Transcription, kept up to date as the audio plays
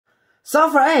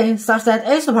Solve for a such that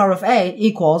a to the power of a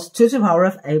equals 2 to the power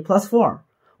of a plus 4.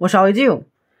 What shall we do?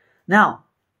 Now,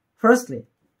 firstly,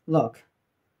 look.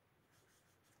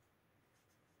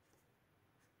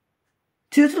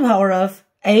 2 to the power of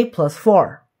a plus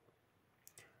 4.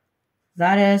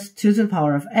 That is 2 to the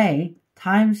power of a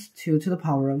times 2 to the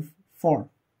power of 4.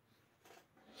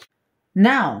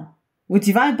 Now, we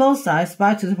divide both sides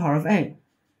by 2 to the power of a.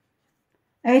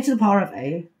 A to the power of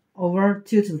a over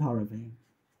 2 to the power of a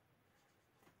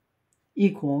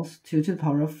equals 2 to the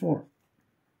power of 4.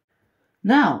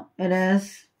 Now, it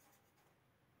is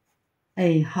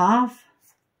a half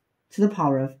to the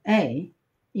power of a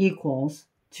equals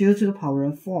 2 to the power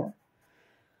of 4.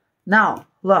 Now,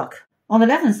 look. On the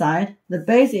left-hand side, the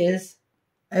base is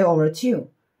a over 2,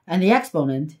 and the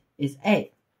exponent is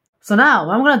a. So now,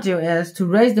 what I'm going to do is to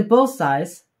raise the both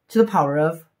sides to the power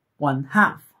of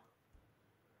 1/2.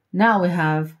 Now we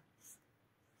have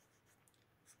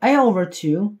a over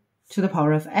 2 to the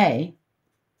power of a,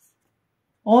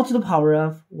 all to the power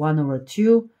of 1 over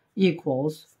 2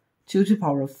 equals 2 to the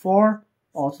power of 4,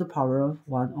 all to the power of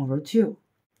 1 over 2.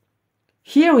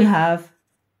 Here we have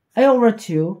a over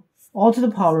 2, all to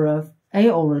the power of a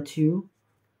over 2,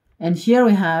 and here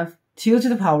we have 2 to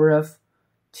the power of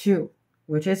 2,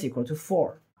 which is equal to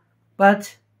 4.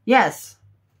 But yes,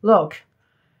 look.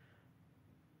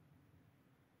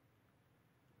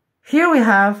 Here we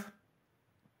have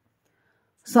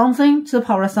something to the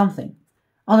power of something.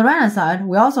 On the right-hand side,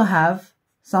 we also have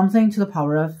something to the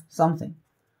power of something.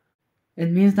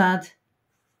 It means that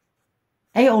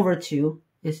a over 2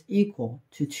 is equal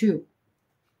to 2.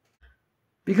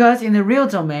 Because in the real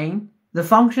domain, the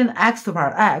function x to the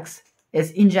power of x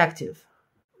is injective.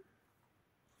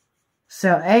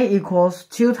 So a equals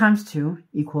 2 times 2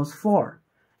 equals 4.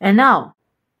 And now,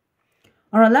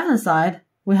 on the left-hand side,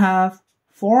 we have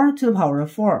 4 to the power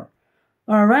of 4.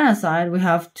 On the right-hand side, we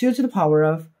have 2 to the power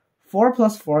of 4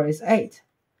 plus 4 is 8.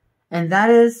 And that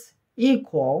is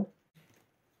equal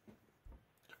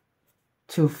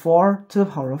to 4 to the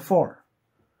power of 4.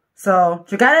 So,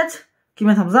 to get it, give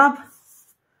me a thumbs up.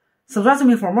 Subscribe to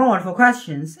me for more wonderful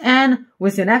questions, and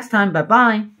we'll see you next time.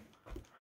 Bye-bye.